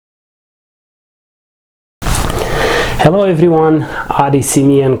Hello everyone, Adi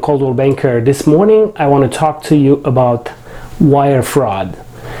Simeon, Coldwell Banker. This morning I want to talk to you about wire fraud.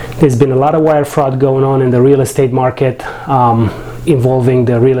 There's been a lot of wire fraud going on in the real estate market involving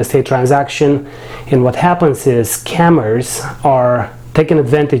the real estate transaction, and what happens is scammers are taking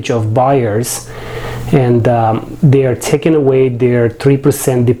advantage of buyers and they are taking away their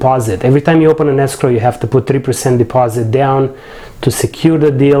 3% deposit. Every time you open an escrow, you have to put 3% deposit down to secure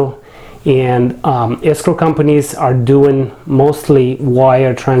the deal. And escrow companies are doing mostly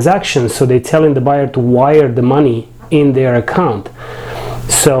wire transactions, so they're telling the buyer to wire the money in their account.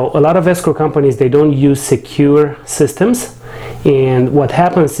 So a lot of escrow companies, they don't use secure systems, and what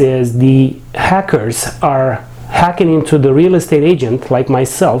happens is the hackers are hacking into the real estate agent like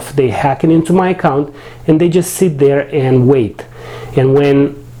myself. They hacking into my account and they just sit there and wait. And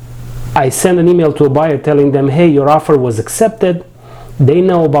when I send an email to a buyer telling them, hey, your offer was accepted, they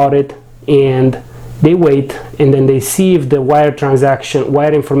know about it and they wait, and then they see if the wire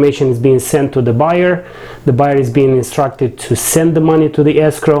information is being sent to the buyer. The buyer is being instructed to send the money to the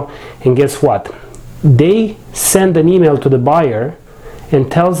escrow, and guess what? They send an email to the buyer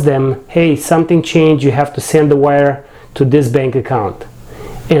and tells them, hey, something changed, you have to send the wire to this bank account.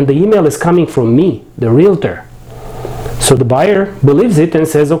 And the email is coming from me, the realtor. So the buyer believes it and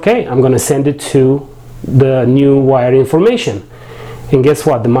says, okay, I'm going to send it to the new wire information. And guess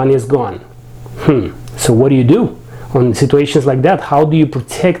what? The money is gone. So what do you do on situations like that? How do you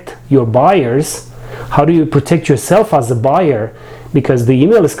protect your buyers? How do you protect yourself as a buyer? Because the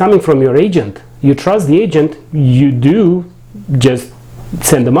email is coming from your agent. You trust the agent, you do just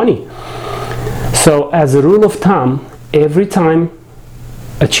send the money. So as a rule of thumb, every time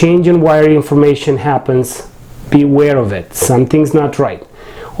a change in wire information happens, beware of it. Something's not right.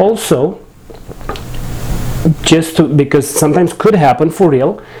 Also, because sometimes could happen for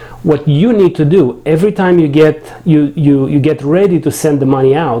real, what you need to do every time you get ready to send the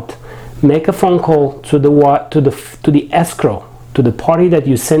money out, make a phone call to the escrow, to the party that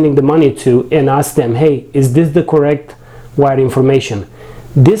you're sending the money to, and ask them, hey, is this the correct wire information?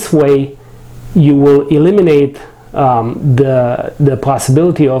 This way you will eliminate the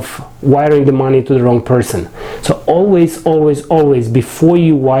possibility of wiring the money to the wrong person. So always before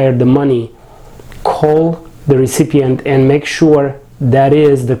you wire the money, call the recipient and make sure that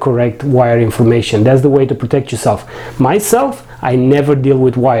is the correct wire information. That's the way to protect yourself. Myself, I never deal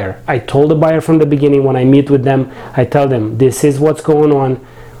with wire. I told the buyer from the beginning, when I meet with them, I tell them this is what's going on.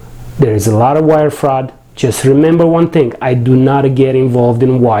 There is a lot of wire fraud. Just remember one thing, I do not get involved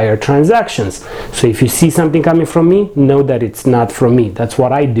in wire transactions. So if you see something coming from me, know that it's not from me. That's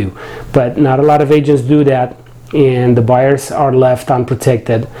what I do. But not a lot of agents do that, and the buyers are left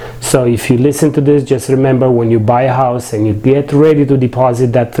unprotected. So if you listen to this, just remember, when you buy a house and you get ready to deposit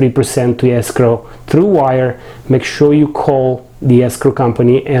that 3% to escrow through wire, make sure you call the escrow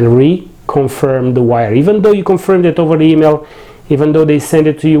company and reconfirm the wire. Even though you confirmed it over the email, even though they sent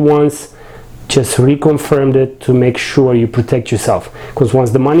it to you once, just reconfirm it to make sure you protect yourself. Because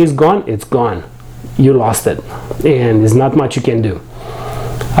once the money is gone, it's gone. You lost it, and there's not much you can do.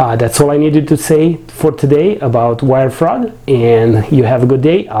 That's all I needed to say for today about wire fraud, and you have a good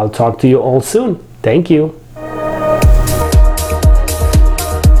day. I'll talk to you all soon. Thank you.